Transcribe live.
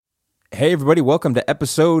Hey, everybody, welcome to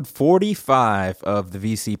episode 45 of the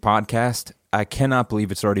VC podcast. I cannot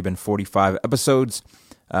believe it's already been 45 episodes.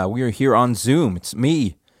 We are here on Zoom. It's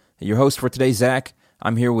me, your host for today, Zach.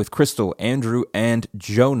 I'm here with Crystal, Andrew, and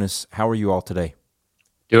Jonas. How are you all today?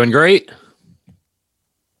 Doing great.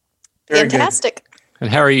 Fantastic. And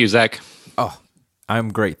how are you, Zach? Oh,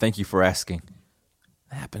 I'm great. Thank you for asking.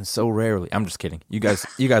 That happens so rarely. I'm just kidding. You guys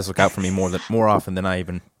look out for me more often than I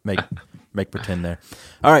even make pretend there.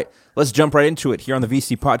 All right, let's jump right into it. Here on the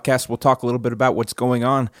VC podcast, we'll talk a little bit about what's going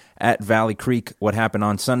on at Valley Creek, what happened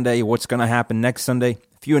on Sunday, what's going to happen next Sunday,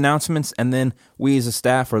 a few announcements, and then we as a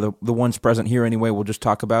staff, or the ones present here anyway, we'll just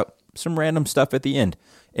talk about some random stuff at the end.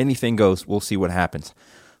 Anything goes. We'll see what happens.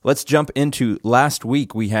 Let's jump into last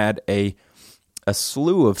week. We had a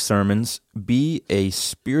slew of sermons. Be a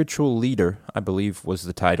Spiritual Leader, I believe was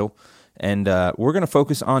the title. And we're going to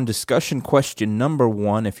focus on discussion question number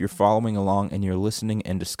 1. If you're following along and you're listening,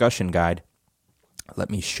 and discussion guide.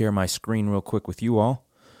 Let me share my screen real quick with you all.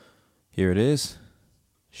 Here it is.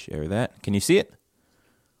 Share that. Can you see it?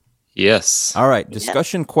 Yes. All right.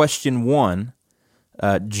 Discussion question 1.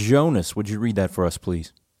 Jonas, would you read that for us,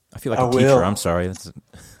 please? I feel like a teacher. I'm sorry.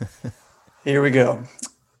 Here we go.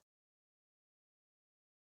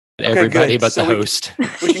 Everybody but so the host.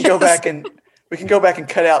 We can go back and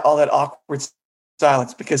cut out all that awkward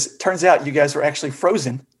silence, because it turns out you guys were actually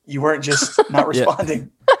frozen. You weren't just not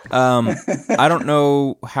responding. I don't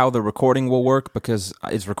know how the recording will work because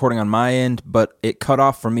it's recording on my end, but it cut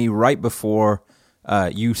off for me right before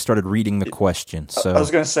you started reading the question. So I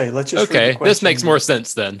was going to say, let's just read the question. This makes more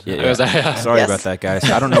sense then. Yeah. Sorry about that, guys.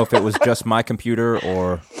 I don't know if it was just my computer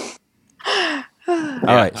or...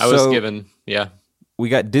 All right, I was given, we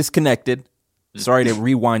got disconnected. Sorry to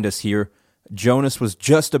rewind us here. Jonas was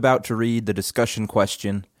just about to read the discussion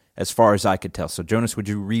question as far as I could tell. So, Jonas, would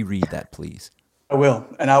you reread that, please? I will.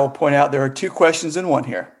 And I will point out there are 2 questions in one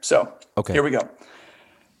here. So, Here we go.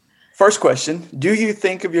 First question, do you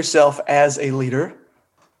think of yourself as a leader?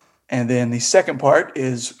 And then the second part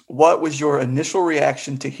is, what was your initial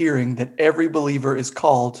reaction to hearing that every believer is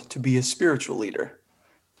called to be a spiritual leader?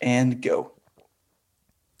 And go.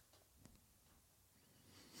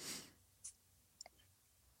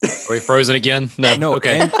 Are we frozen again? No.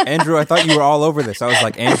 Okay. Andrew, I thought you were all over this. I was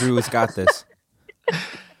like, Andrew has got this.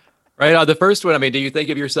 Right. The first one, do you think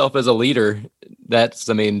of yourself as a leader? That's,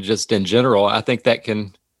 just in general, I think that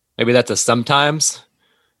maybe that's a sometimes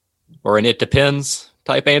or an it depends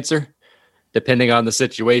type answer, depending on the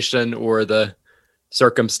situation or the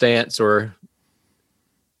circumstance or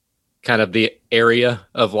kind of the area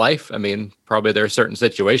of life. Probably there are certain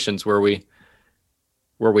situations where we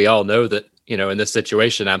all know that, in this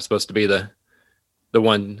situation, I'm supposed to be the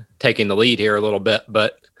one taking the lead here a little bit,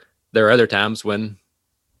 but there are other times when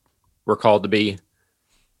we're called to be,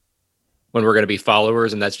 when we're going to be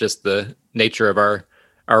followers, and that's just the nature of our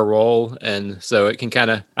role. And so it can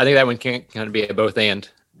I think that one can kind of be a both and,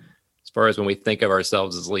 as far as when we think of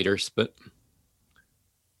ourselves as leaders. But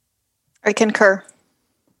I concur.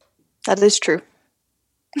 That is true.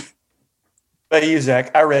 But you,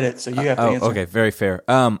 Zach, I read it, so you have to answer. Okay, very fair.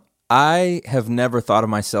 I have never thought of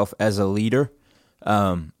myself as a leader,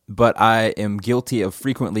 but I am guilty of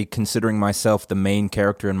frequently considering myself the main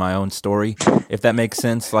character in my own story, if that makes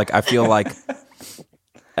sense. Like, I feel like,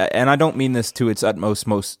 and I don't mean this to its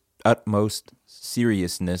utmost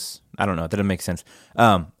seriousness. I don't know. That doesn't make sense.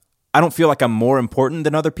 I don't feel like I'm more important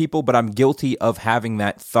than other people, but I'm guilty of having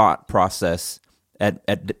that thought process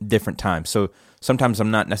at different times. So sometimes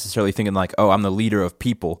I'm not necessarily thinking like, oh, I'm the leader of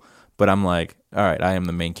people, but I'm like, all right, I am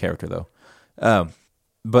the main character though.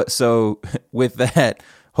 But so with that,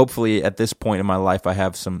 hopefully at this point in my life, I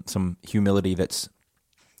have some humility that's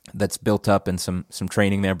built up and some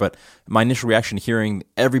training there. But my initial reaction to hearing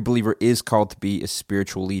every believer is called to be a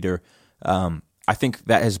spiritual leader, I think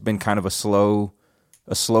that has been kind of a slow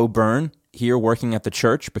burn here working at the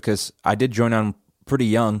church, because I did join on pretty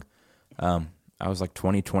young. I was like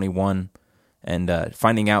 20, 21, and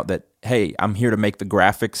finding out that, hey, I'm here to make the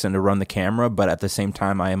graphics and to run the camera, but at the same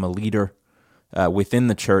time, I am a leader within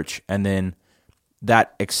the church. And then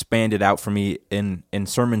that expanded out for me in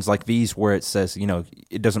sermons like these, where it says,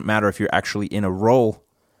 it doesn't matter if you're actually in a role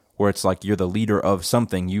where it's like you're the leader of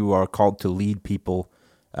something, you are called to lead people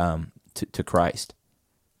to Christ.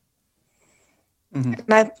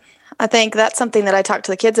 Mm-hmm. And I think that's something that I talk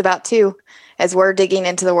to the kids about too, as we're digging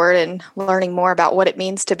into the Word and learning more about what it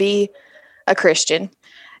means to be a Christian.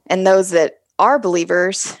 And those that are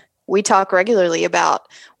believers, we talk regularly about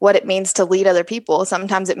what it means to lead other people.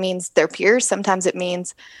 Sometimes it means their peers. Sometimes it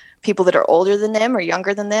means people that are older than them or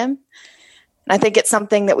younger than them. And I think it's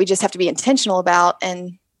something that we just have to be intentional about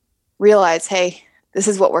and realize, hey, this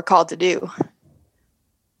is what we're called to do.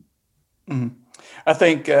 Mm-hmm. I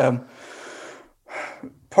think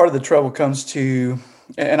part of the trouble comes to,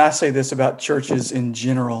 and I say this about churches in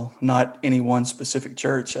general, not any one specific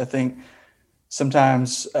church. I think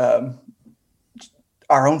sometimes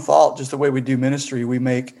our own fault, just the way we do ministry, we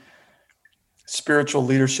make spiritual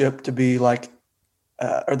leadership to be like,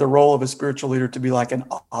 or the role of a spiritual leader to be like an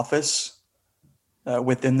office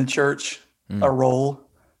within the church, a role,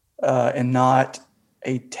 and not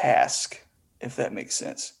a task, if that makes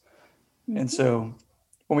sense. Mm-hmm. And so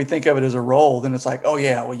when we think of it as a role, then it's like, oh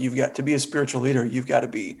yeah, well, you've got to be a spiritual leader. You've got to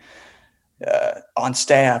be on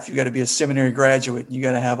staff. You've got to be a seminary graduate. You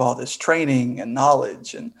got to have all this training and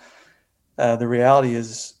knowledge. And the reality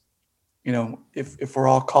is, if we're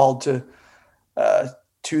all called to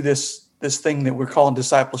this thing that we're calling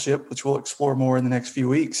discipleship, which we'll explore more in the next few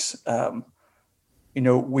weeks,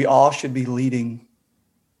 we all should be leading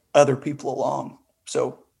other people along.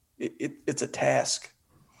 So it's a task.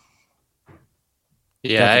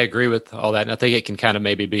 Yeah, I agree with all that. And I think it can kind of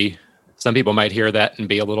maybe be, some people might hear that and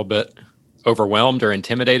be a little bit overwhelmed or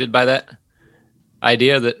intimidated by that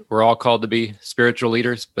idea that we're all called to be spiritual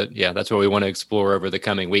leaders. But yeah, that's what we want to explore over the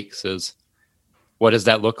coming weeks is, what does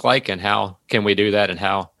that look like and how can we do that and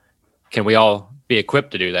how can we all be equipped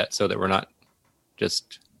to do that so that we're not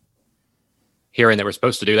just hearing that we're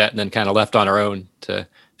supposed to do that and then kind of left on our own to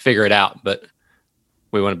figure it out. But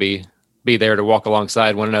we want to be there to walk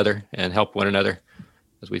alongside one another and help one another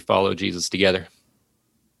as we follow Jesus together.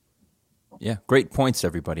 Yeah, great points,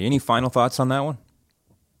 everybody. Any final thoughts on that one?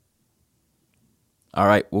 All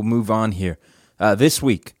right, we'll move on here. This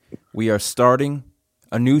week, we are starting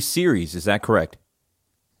a new series. Is that correct?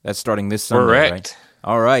 That's starting this Sunday, correct. Right?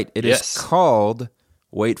 All right. It yes. is called,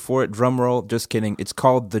 wait for it, drum roll, just kidding. It's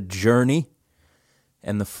called The Journey,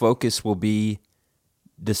 and the focus will be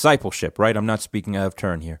discipleship, right? I'm not speaking out of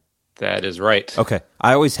turn here. That is right. Okay.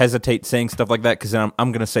 I always hestate saying stuff like that because I'm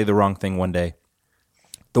going to say the wrong thing one day.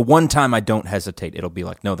 The one time I don't hesitate, it'll be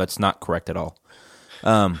like, no, that's not correct at all.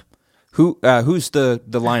 Who's the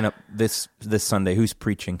lineup this Sunday? Who's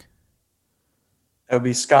preaching? That would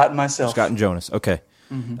be Scott and myself. Scott and Jonas. Okay.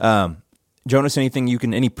 Mm-hmm. Jonas, any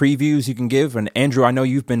previews you can give? And Andrew, I know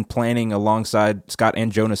you've been planning alongside Scott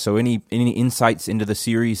and Jonas, so any insights into the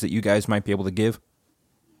series that you guys might be able to give?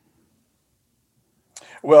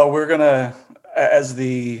 Well, we're going to, as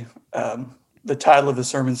the title of the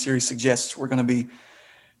sermon series suggests, we're going to be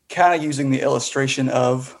kind of using the illustration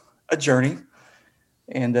of a journey.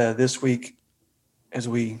 And this week, as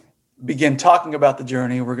we begin talking about the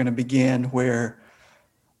journey, we're going to begin where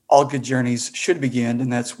all good journeys should begin,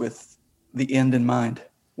 and that's with the end in mind.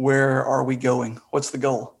 Where are we going? What's the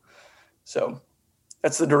goal? So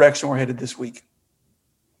that's the direction we're headed this week.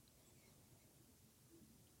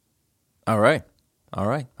 All right.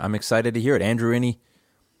 I'm excited to hear it. Andrew,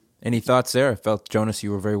 any thoughts there? I felt, Jonas,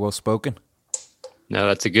 you were very well spoken. No,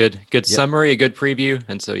 that's a good summary, a good preview.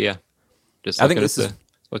 And so, yeah, just looking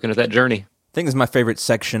at that journey. I think this is my favorite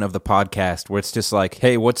section of the podcast where it's just like,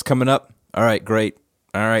 hey, what's coming up? All right, great.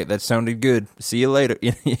 All right, that sounded good. See you later.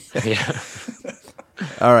 Yeah.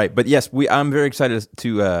 All right, but yes, I'm very excited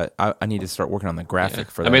to. I need to start working on the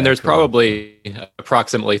graphic for that. I mean, there's probably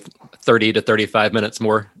approximately 30 to 35 minutes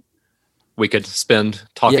more we could spend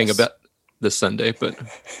talking about this Sunday, but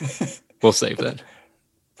we'll save that.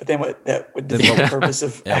 But then that would defeat the purpose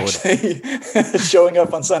of actually showing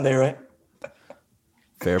up on Sunday, right?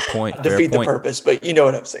 Fair point. Defeat the purpose, but you know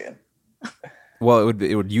what I'm saying. Well,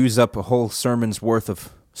 it would use up a whole sermon's worth of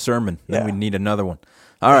sermon. Then we'd need another one.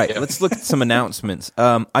 All right, let's look at some announcements.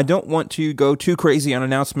 I don't want to go too crazy on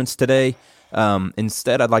announcements today.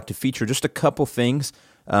 Instead, I'd like to feature just a couple things.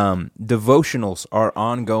 Devotionals are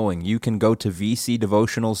ongoing. You can go to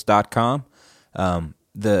vcdevotionals.com.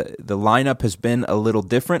 The lineup has been a little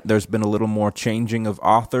different. There's been a little more changing of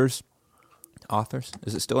authors. Authors?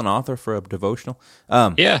 Is it still an author for a devotional?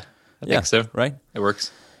 Yeah, I think so. Right? It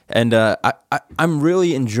works. And I'm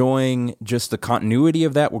really enjoying just the continuity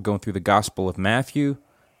of that. We're going through the Gospel of Matthew.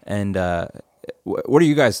 And what are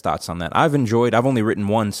you guys' thoughts on that? I've only written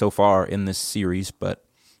one so far in this series, but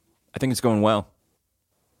I think it's going well.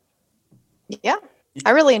 Yeah, I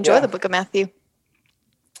really enjoy the book of Matthew.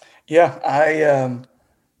 Yeah,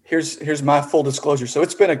 here's my full disclosure. So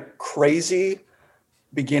it's been a crazy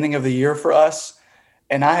beginning of the year for us,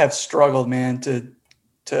 and I have struggled, man,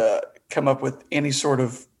 to come up with any sort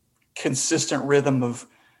of consistent rhythm of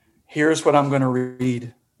here's what I'm going to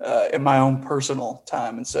read in my own personal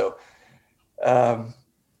time. And so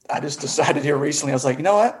I just decided here recently, I was like, you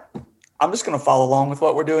know what? I'm just going to follow along with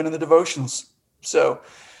what we're doing in the devotionals. So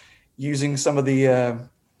using some of the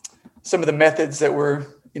some of the methods that we're,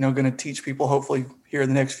 going to teach people hopefully here in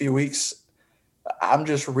the next few weeks. I'm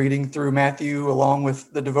just reading through Matthew along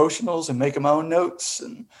with the devotionals and making my own notes.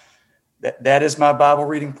 And that is my Bible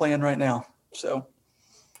reading plan right now. So.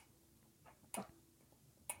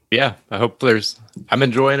 Yeah, I'm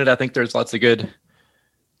enjoying it. I think there's lots of good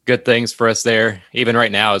things for us there, even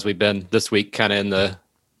right now, as we've been this week kind of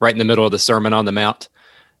right in the middle of the Sermon on the Mount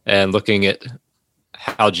and looking at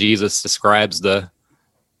how Jesus describes the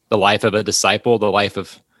life of a disciple, the life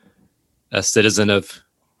of a citizen of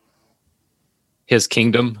his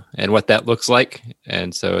kingdom and what that looks like.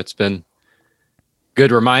 And so it's been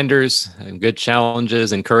good reminders and good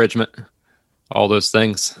challenges, encouragement, all those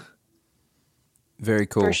things. Very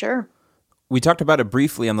cool. For sure. We talked about it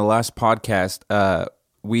briefly on the last podcast.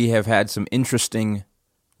 We have had some interesting...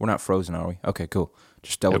 We're not frozen, are we? Okay, cool.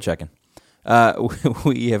 Just double checking.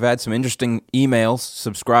 We have had some interesting emails.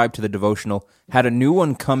 Subscribe to the devotional. Had a new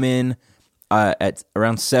one come in at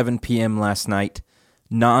around 7 p.m. last night.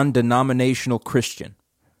 Non-denominational Christian.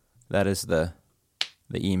 That is the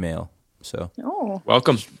email. So,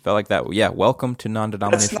 welcome. Felt like that. Yeah, welcome to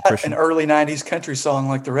non-denominational Christian. That's not an early '90s country song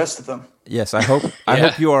like the rest of them. Yes, I hope. I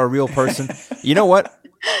hope you are a real person. You know what?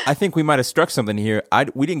 I think we might have struck something here.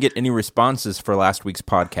 We didn't get any responses for last week's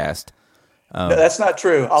podcast. No, that's not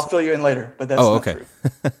true. I'll fill you in later, but that's not true.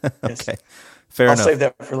 Yes. Okay, fair enough. I'll save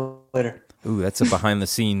that for later. Ooh, that's a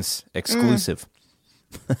behind-the-scenes exclusive.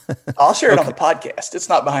 I'll share it on the podcast. It's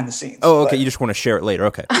not behind the scenes. Oh, okay. You just want to share it later.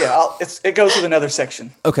 Okay. Yeah, it goes with another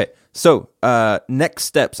section. Okay. So, next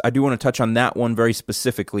steps. I do want to touch on that one very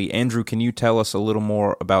specifically. Andrew, can you tell us a little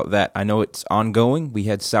more about that? I know it's ongoing. We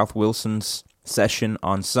had South Wilson's session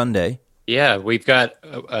on Sunday. Yeah, we've got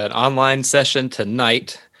an online session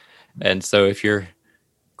tonight. And so if you're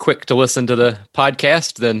quick to listen to the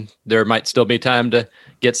podcast, then there might still be time to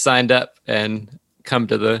get signed up and come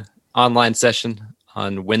to the online session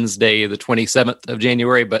on Wednesday, the 27th of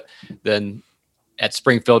January, but then at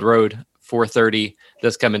Springfield Road, 4:30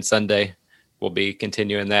 this coming Sunday, we'll be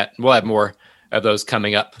continuing that. We'll have more of those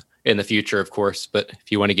coming up in the future, of course, but if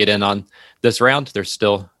you want to get in on this round, there's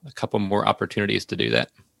still a couple more opportunities to do that.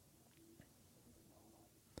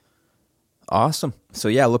 Awesome. So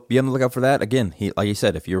yeah, be on the lookout for that. Again, like you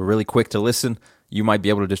said, if you're really quick to listen, you might be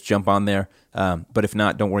able to just jump on there. But if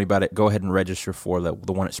not, don't worry about it. Go ahead and register for the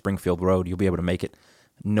one at Springfield Road. You'll be able to make it.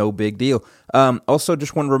 No big deal. Also,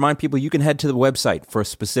 just want to remind people, you can head to the website for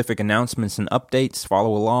specific announcements and updates.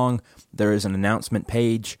 Follow along. There is an announcement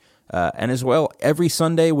page. And as well, every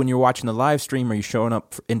Sunday when you're watching the live stream or you're showing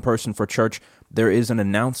up in person for church, there is an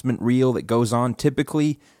announcement reel that goes on.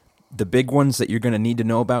 Typically, the big ones that you're going to need to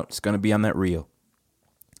know about is going to be on that reel.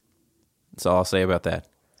 That's all I'll say about that.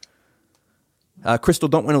 Crystal,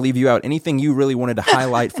 don't want to leave you out. Anything you really wanted to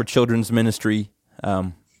highlight for children's ministry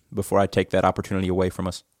before I take that opportunity away from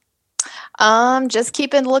us? Just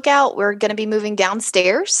keep in lookout. We're going to be moving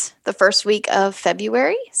downstairs the first week of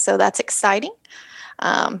February, so that's exciting.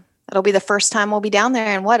 It'll be the first time we'll be down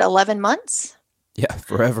there in 11 months? Yeah,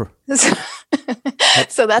 forever.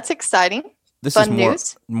 So that's exciting. This Fun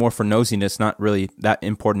is more for nosiness, not really that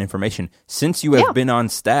important information. Since you have been on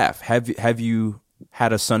staff, have you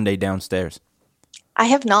had a Sunday downstairs? I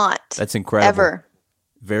have not. That's incredible. Ever.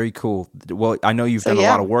 Very cool. Well, I know you've done a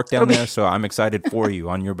lot of work down there, so I'm excited for you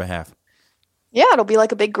on your behalf. Yeah, it'll be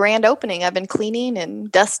like a big grand opening. I've been cleaning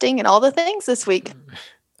and dusting and all the things this week.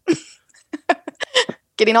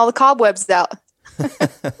 Getting all the cobwebs out.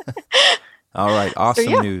 All right.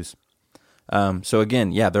 Awesome news. So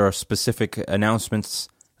again, there are specific announcements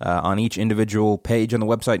on each individual page on the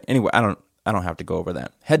website. Anyway, I don't have to go over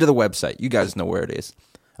that. Head to the website. You guys know where it is.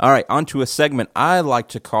 All right, on to a segment I like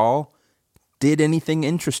to call, Did Anything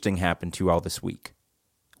Interesting Happen to You All This Week?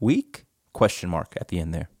 Week? Question mark at the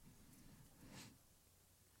end there.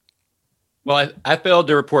 Well, I failed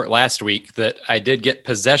to report last week that I did get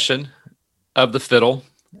possession of the fiddle.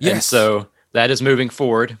 Yes. And so that is moving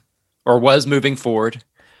forward, or was moving forward.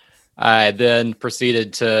 I then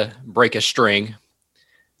proceeded to break a string,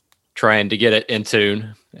 trying to get it in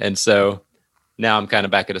tune. And so now I'm kind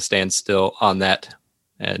of back at a standstill on that.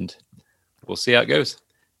 And we'll see how it goes.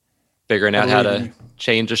 Figuring out how to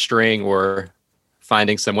change a string or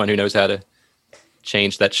finding someone who knows how to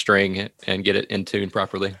change that string and get it in tune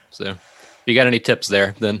properly. So if you got any tips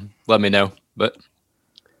there, then let me know. But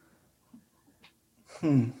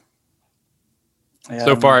so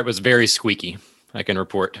far it was very squeaky, I can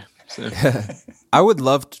report. So. I would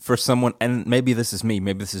love for someone, and maybe this is me,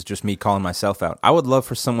 maybe this is just me calling myself out. I would love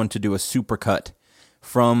for someone to do a supercut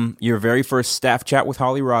from your very first staff chat with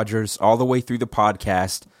Holly Rogers all the way through the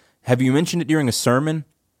podcast. Have you mentioned it during a sermon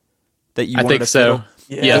that you wanted to so.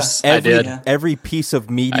 Yeah. Yes, I every, did. Every piece of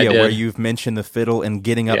media where you've mentioned the fiddle and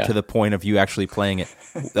getting up to the point of you actually playing it.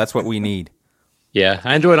 That's what we need. Yeah,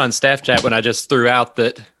 I enjoyed on staff chat when I just threw out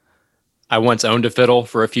that I once owned a fiddle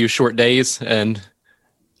for a few short days, and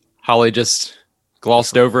Holly just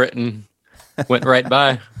glossed over it and went right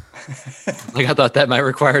by. Like, I thought that might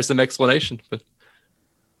require some explanation. But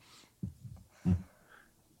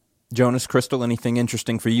Jonas, Crystal, anything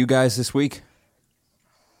interesting for you guys this week?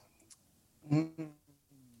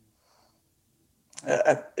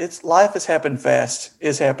 It's life is happening fast,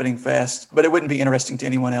 but it wouldn't be interesting to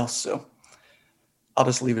anyone else. So I'll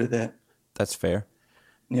just leave it at that. That's fair.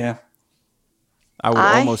 Yeah. I would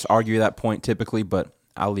almost argue that point typically, but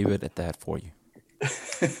I'll leave it at that for you.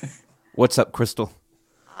 What's up, Crystal?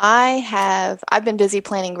 I've been busy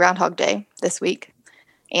planning Groundhog Day this week,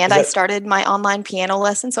 and I started my online piano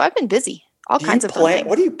lesson, so I've been busy. All kinds of fun things.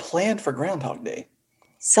 What do you plan for Groundhog Day?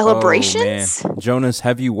 Celebrations? Oh, man. Jonas,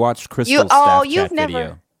 have you watched Crystal's staff chat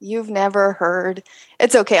video? You've never heard.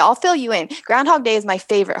 It's okay. I'll fill you in. Groundhog Day is my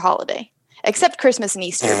favorite holiday, except Christmas and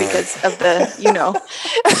Easter because of the,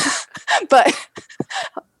 but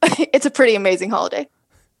it's a pretty amazing holiday.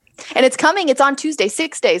 And it's coming. It's on Tuesday,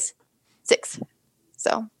 6 days. 6.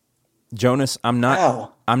 So, Jonas, I'm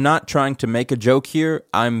not trying to make a joke here.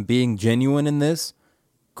 I'm being genuine in this.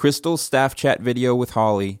 Crystal's staff chat video with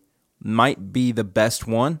Holly might be the best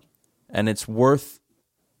one, and it's worth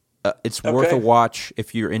a watch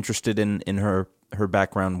if you're interested in her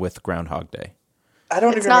background with Groundhog Day. I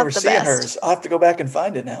don't even remember seeing hers. I'll have to go back and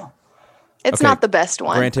find it now. It's not the best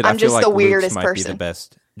one. Granted, I'm just the weirdest might person. Be the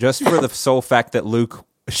best, just for the sole fact that Luke.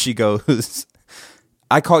 She goes,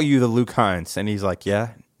 "I call you the Luke Hines," and he's like,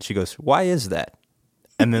 "Yeah." She goes, "Why is that?"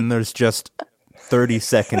 And then there's just 30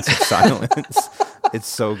 seconds of silence. It's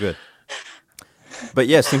so good. But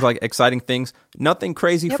yeah, it seems like exciting things. Nothing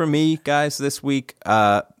crazy for me, guys, this week.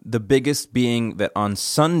 The biggest being that on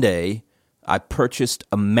Sunday, I purchased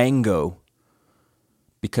a mango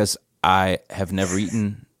because I have never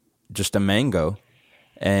eaten just a mango.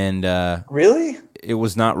 And really? It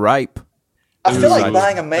was not ripe. I feel like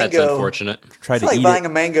buying a mango. That's unfortunate. Buying a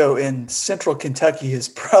mango in central Kentucky is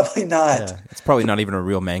probably not. Yeah, it's probably not even a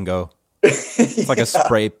real mango. It's like a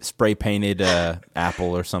spray painted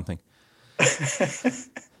apple or something.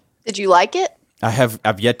 Did you like it?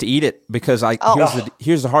 I've yet to eat it because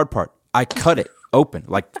here's the hard part. I cut it open,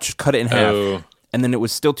 like just cut it in half, and then it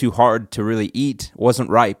was still too hard to really eat. It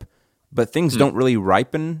wasn't ripe, but things don't really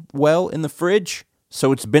ripen well in the fridge.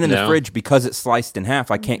 So it's been in the fridge because it's sliced in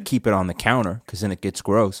half. I can't keep it on the counter because then it gets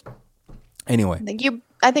gross. Anyway,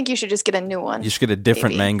 I think you should just get a new one. You should get a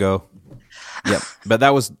different mango. Yep, but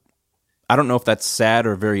that was. I don't know if that's sad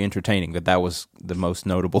or very entertaining, but that was the most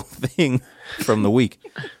notable thing from the week.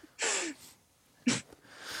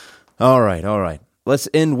 All right. Let's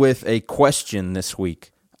end with a question this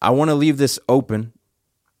week. I want to leave this open.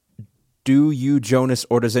 Do you, Jonas,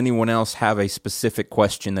 or does anyone else have a specific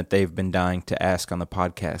question that they've been dying to ask on the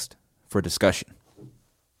podcast for discussion?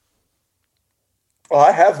 Well,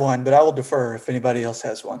 I have one, but I will defer if anybody else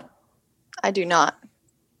has one. I do not.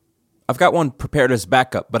 I've got one prepared as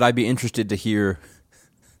backup, but I'd be interested to hear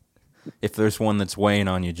if there's one that's weighing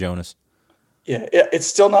on you, Jonas. Yeah, it's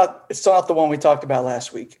still not the one we talked about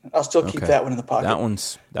last week. I'll still keep that one in the pocket.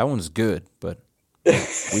 That one's good, but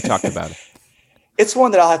we talked about it. It's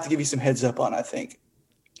one that I'll have to give you some heads up on, I think.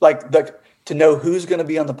 To know who's going to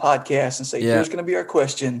be on the podcast and say, here's going to be our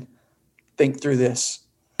question. Think through this.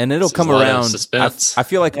 And it'll come around. I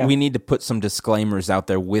feel like we need to put some disclaimers out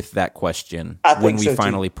there with that question when we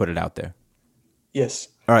finally put it out there. Yes.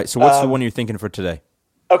 All right, so what's the one you're thinking for today?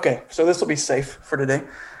 Okay, so this will be safe for today.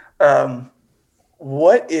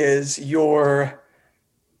 What is your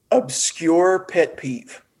obscure pet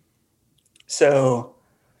peeve? So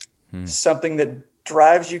something that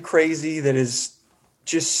drives you crazy, that is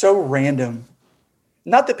just so random.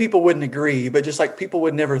 Not that people wouldn't agree, but just like people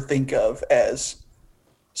would never think of as.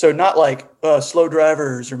 So not like slow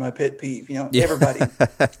drivers are my pet peeve. Everybody.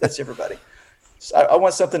 That's everybody. So I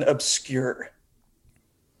want something obscure.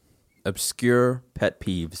 Obscure pet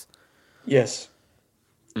peeves. Yes.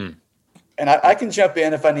 And I can jump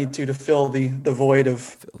in if I need to fill the void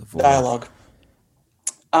of dialogue.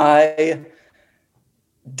 I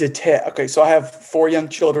detest. Okay, so I have 4 young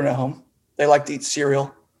children at home. They like to eat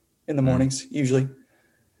cereal in the mornings, usually.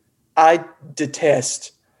 I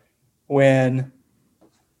detest when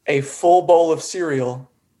a full bowl of cereal,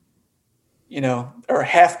 or a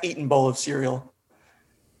half-eaten bowl of cereal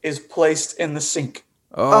is placed in the sink.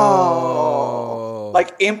 Oh.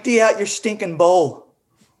 Like, empty out your stinking bowl.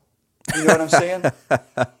 You know what I'm saying?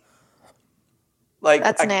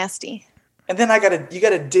 That's nasty. And then you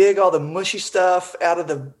gotta dig all the mushy stuff out of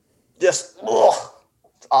the it's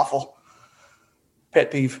awful.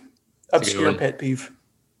 Pet peeve. Obscure pet peeve.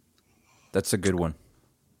 That's a good one.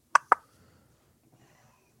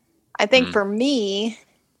 I think for me,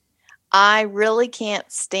 I really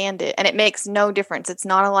can't stand it. And it makes no difference. It's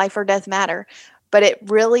not a life or death matter. But it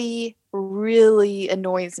really, really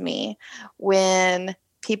annoys me when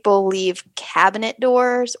people leave cabinet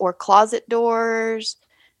doors or closet doors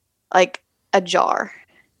like ajar.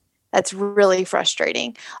 That's really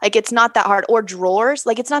frustrating. Like, it's not that hard. Or drawers.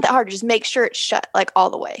 Like, it's not that hard. Just make sure it's shut, like, all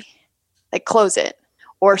the way. Like, close it.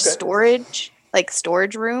 Or storage, like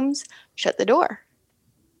storage rooms, shut the door.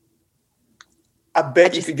 I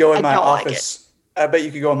bet you could go in my office. I bet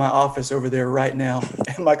you could go in my office over there right now,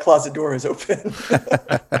 and my closet door is open.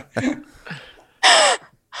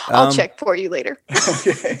 I'll check for you later.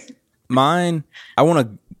 Okay. Mine, I want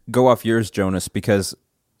to go off yours, Jonas, because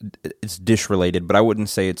it's dish related, but I wouldn't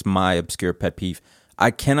say it's my obscure pet peeve.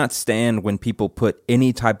 I cannot stand when people put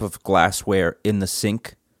any type of glassware in the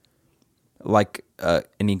sink, like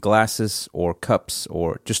any glasses or cups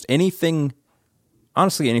or just anything.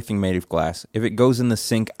 Honestly, anything made of glass. If it goes in the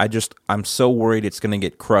sink, I'm so worried it's going to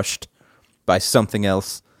get crushed by something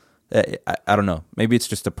else. I don't know. Maybe it's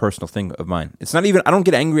just a personal thing of mine. It's not even, I don't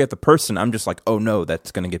get angry at the person. I'm just like, oh no,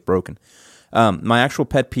 that's going to get broken. My actual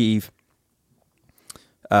pet peeve,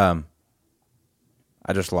 I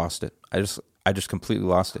just lost it. I just completely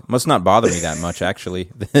lost it. Must not bother me that much,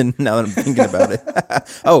 actually, now that I'm thinking about it.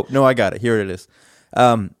 Oh, no, I got it. Here it is.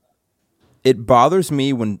 It bothers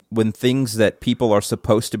me when things that people are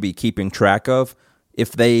supposed to be keeping track of,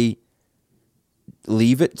 if they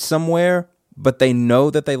leave it somewhere, but they know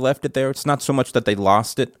that they left it there. It's not so much that they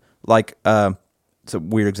lost it. Like, it's a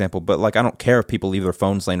weird example, but like, I don't care if people leave their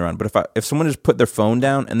phones laying around. But if someone just put their phone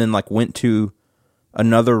down and then like went to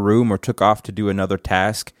another room or took off to do another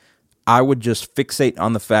task, I would just fixate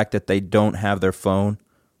on the fact that they don't have their phone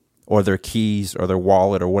or their keys or their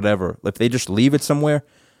wallet or whatever. If they just leave it somewhere,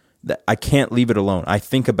 I can't leave it alone. I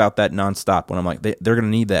think about that nonstop when I'm like, they're going to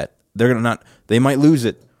need that. They might lose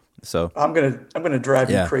it. So I'm gonna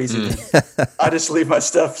drive you crazy. I just leave my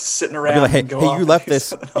stuff sitting around. I'll be like, hey, you left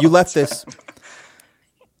this. You left this.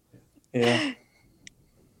 Yeah.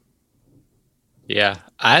 Yeah.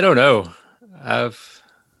 I don't know.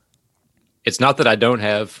 It's not that I don't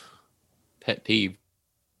have pet peeves.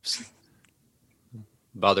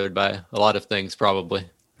 Bothered by a lot of things, probably.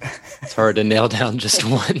 It's hard to nail down just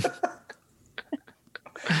one.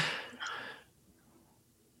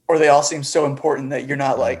 Or they all seem so important that you're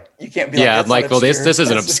not like, you can't be like, I'm like, well, this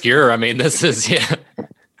isn't obscure. I mean, this is,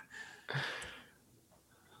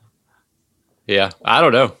 Yeah, I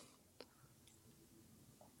don't know.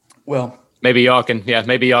 Well, maybe y'all can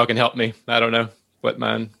help me. I don't know what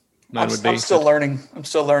mine would be. I'm still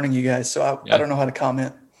learning. You guys. So I don't know how to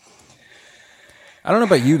comment. I don't know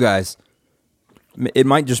about you guys. It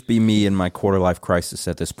might just be me and my quarter life crisis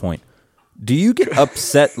at this point. Do you get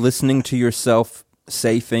upset listening to yourself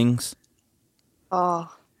say things?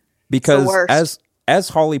 Oh, because as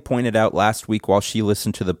Holly pointed out last week while she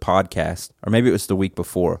listened to the podcast, or maybe it was the week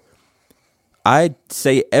before, I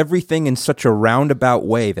say everything in such a roundabout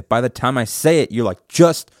way that by the time I say it, you're like,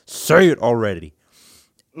 just say it already.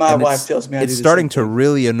 My wife tells me it's starting to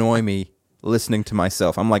really annoy me listening to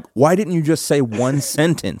myself. I'm like, why didn't you just say one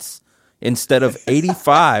sentence instead of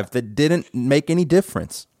 85 that didn't make any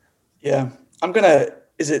difference? Yeah.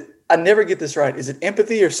 I never get this right. Is it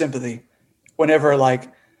empathy or sympathy? Whenever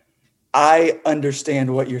like, I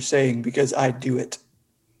understand what you're saying because I do it.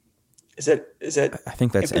 Is that I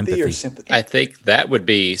think that's empathy or sympathy? I think that would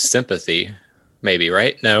be sympathy, maybe,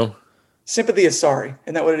 right? No. Sympathy is sorry.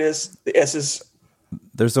 Isn't that what it is? The S is.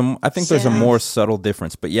 I think there's a more subtle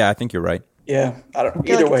difference, but yeah, I think you're right. Yeah.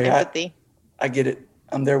 Either way, I get it.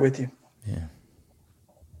 I'm there with you. Yeah.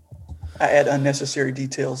 I add unnecessary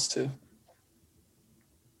details too.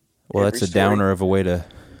 Well, that's a downer of a way to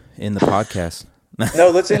end the podcast. No,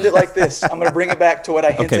 let's end it like this. I'm going to bring it back to what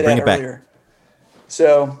I hinted at earlier.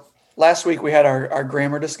 So last week we had our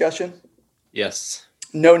grammar discussion. Yes.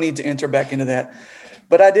 No need to enter back into that.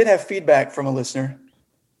 But I did have feedback from a listener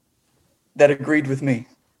that agreed with me.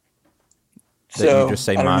 You just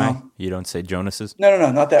say my? You don't say Jonas's? No,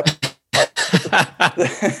 not that.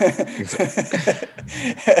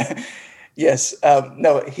 Yes.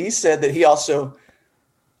 No, he said that he also,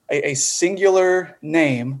 a singular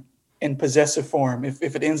name in possessive form, if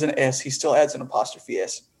it ends in S, he still adds an apostrophe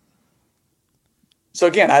S. So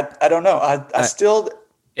again, I don't know. I still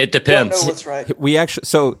it depends. don't know what's right.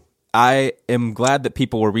 So I am glad that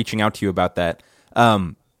people were reaching out to you about that.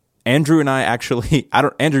 Andrew and I actually,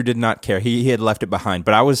 Andrew did not care. He had left it behind,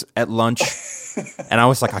 but I was at lunch and I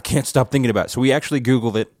was like, I can't stop thinking about it. So we actually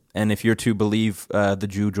Googled it. And if you're to believe the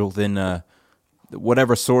Jujul, then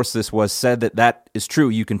whatever source this was said that is true.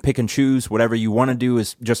 You can pick and choose. Whatever you want to do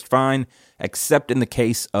is just fine, except in the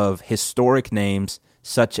case of historic names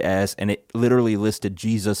such as, and it literally listed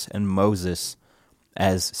Jesus and Moses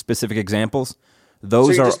as specific examples. Those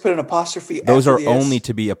so you are just put an apostrophe. Those after are the only S?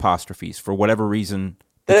 to be apostrophes for whatever reason,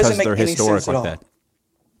 That because doesn't make they're any historic sense at like all. that.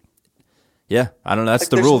 Yeah, I don't know. That's Like,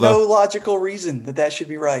 the there's rule, no though. logical reason that should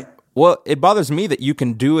be right. Well, it bothers me that you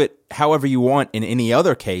can do it however you want in any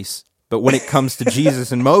other case, but when it comes to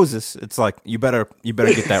Jesus and Moses, it's like you better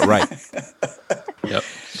get that right. Yep,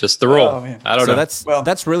 just the rule. Oh, man. I don't know.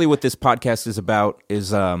 That's really what this podcast is about.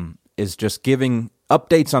 Is just giving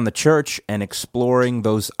updates on the church and exploring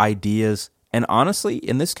those ideas. And honestly,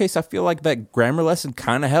 in this case, I feel like that grammar lesson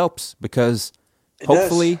kind of helps because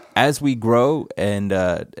hopefully, as we grow and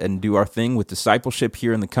do our thing with discipleship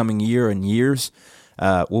here in the coming year and years,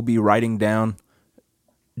 we'll be writing down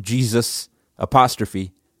Jesus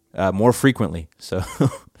apostrophe more frequently. So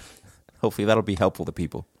hopefully that'll be helpful to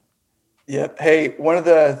people. Yep. Hey, one of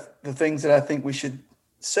the things that I think we should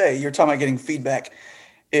say, you're talking about getting feedback,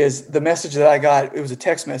 is the message that I got. It was a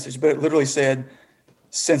text message, but it literally said,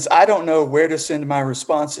 since I don't know where to send my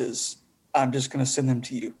responses, I'm just going to send them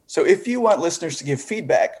to you. So if you want listeners to give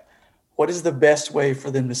feedback, what is the best way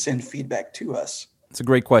for them to send feedback to us? It's a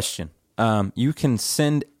great question. You can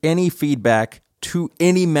send any feedback to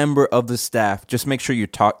any member of the staff. Just make sure you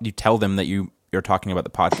tell them that you're talking about the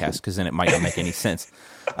podcast, because then it might not make any sense.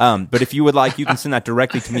 But if you would like, you can send that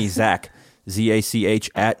directly to me, Zach, ZACH,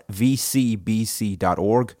 at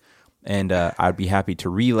vcbc.org, and I'd be happy to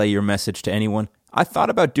relay your message to anyone. I thought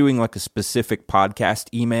about doing like a specific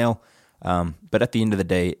podcast email, but at the end of the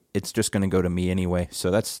day, it's just going to go to me anyway,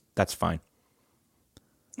 so that's fine.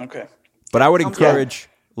 Okay. But I would encourage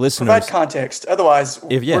listeners... Provide context. Otherwise,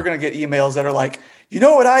 we're going to get emails that are like, you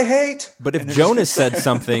know what I hate? But if Jonas said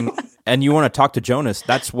something and you want to talk to Jonas,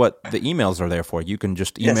 that's what the emails are there for. You can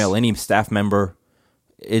just email any staff member.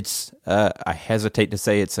 It's I hesitate to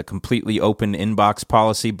say it's a completely open inbox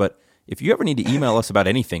policy, but if you ever need to email us about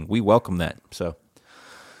anything, we welcome that. So,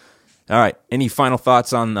 all right. Any final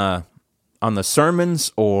thoughts on the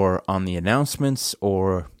sermons or on the announcements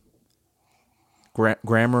or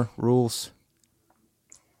grammar rules?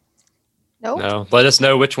 Nope. No. Let us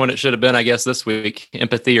know which one it should have been, I guess, this week.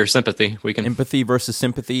 Empathy or sympathy. We can Empathy versus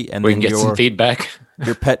sympathy, and we then can get some feedback.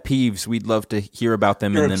 Your pet peeves, we'd love to hear about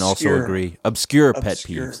them, and then also agree. Obscure pet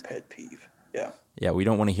peeves. Pet peeve. Yeah. Yeah, we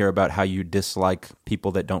don't want to hear about how you dislike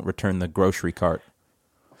people that don't return the grocery cart.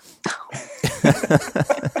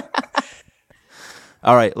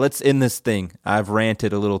 All right, let's end this thing. I've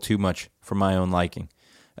ranted a little too much for my own liking.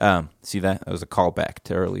 See that? That was a callback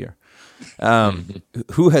to earlier.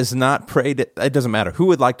 Who has not prayed? It doesn't matter. Who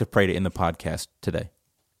would like to pray to in the podcast today?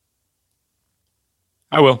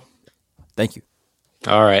 I will. Thank you.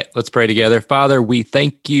 All right, let's pray together. Father, we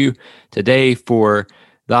thank you today for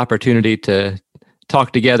the opportunity to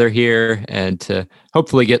talk together here and to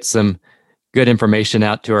hopefully get some good information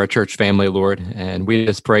out to our church family, Lord. And we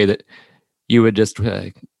just pray that you would just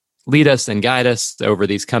lead us and guide us over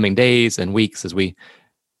these coming days and weeks as we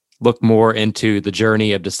look more into the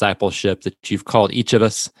journey of discipleship that you've called each of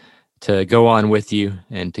us to go on with you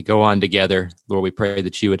and to go on together. Lord, we pray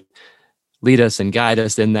that you would lead us and guide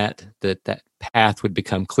us in that path would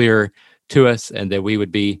become clearer to us, and that we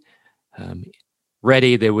would be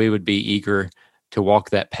ready, that we would be eager to walk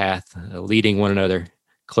that path, leading one another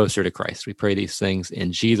closer to Christ. We pray these things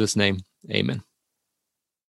in Jesus' name. Amen.